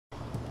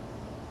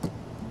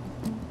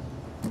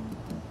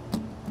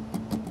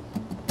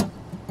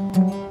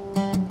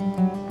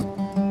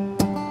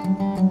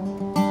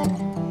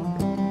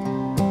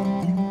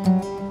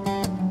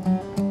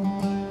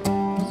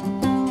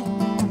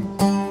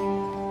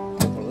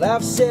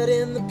I've sat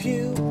in the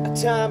pew a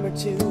time or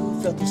two,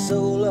 felt the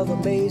soul of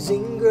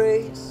amazing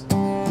grace.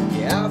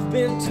 Yeah, I've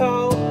been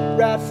taught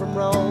right from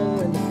wrong,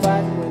 when to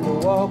fight and when to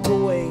walk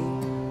away.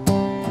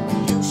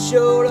 You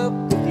showed up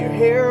with your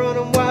hair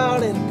running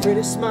wild and a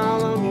pretty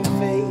smile on your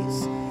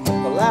face.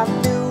 Well, I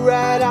knew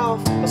right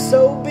off my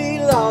soul be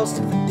lost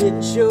if I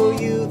didn't show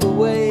you the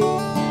way.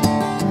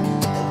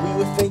 And we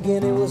were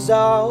thinking it was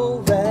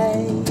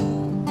alright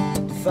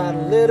to find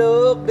a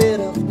little bit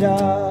of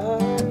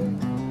dark,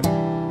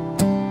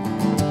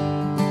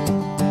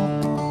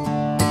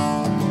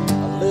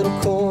 a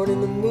little corn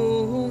in the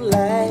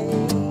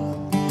moonlight,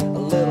 a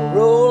little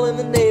roll in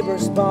the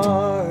neighbor's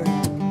barn.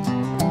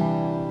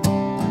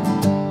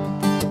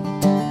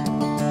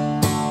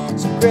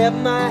 So grab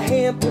my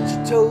hand, put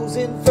your toes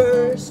in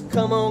first.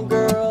 Come on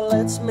girl,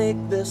 let's make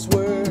this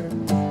work.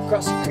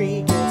 Across the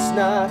creek, it's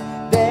not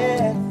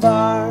that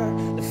far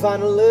to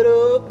find a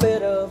little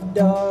bit of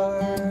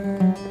dark.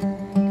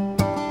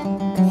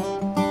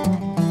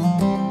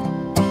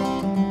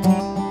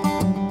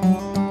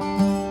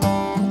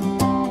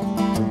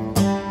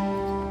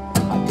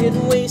 I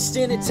didn't waste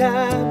any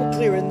time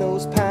clearing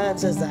those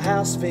pines as the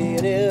house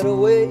faded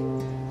away.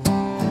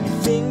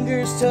 Your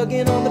fingers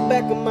tugging on the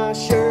back of my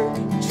shirt,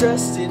 you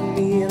trusted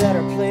me that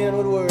our plan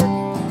would work.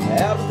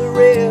 Out of the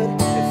red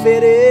and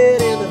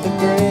faded into the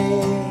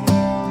gray,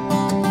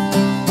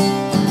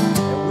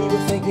 and we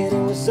were thinking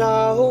it was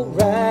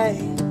alright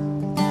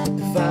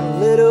to find a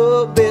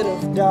little bit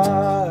of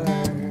dark,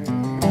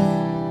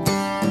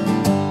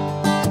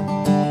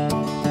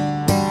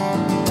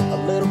 a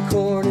little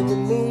corn in the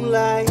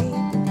moonlight,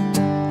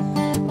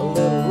 a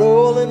little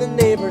roll in the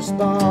neighbor's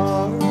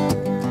barn.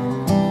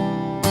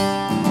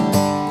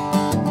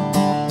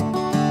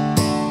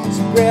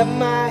 So grab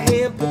my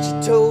hand, put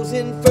your toes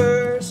in first.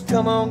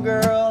 Come on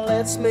girl,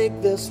 let's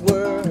make this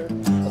work.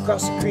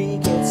 Across the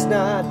creek, it's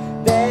not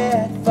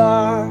that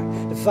far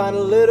to find a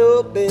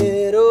little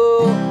bit,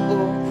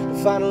 to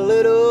find a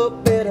little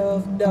bit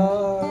of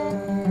dark.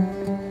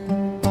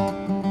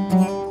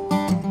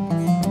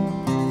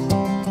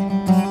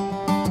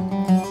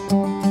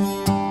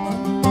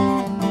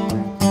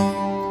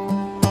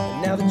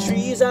 Now the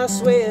trees are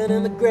swaying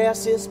and the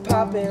grass is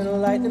popping,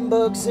 lightning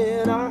bugs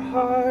in our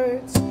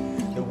hearts.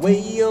 The way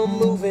you're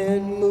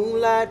moving,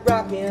 moonlight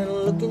rocking,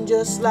 looking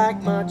just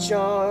like my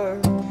charm.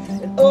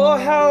 And oh,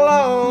 how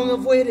long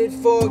I've waited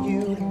for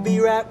you to be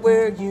right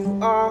where you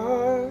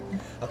are.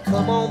 Oh,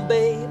 come on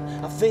babe,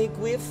 I think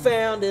we've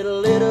found it, a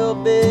little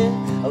bit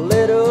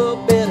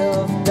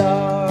of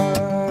dark.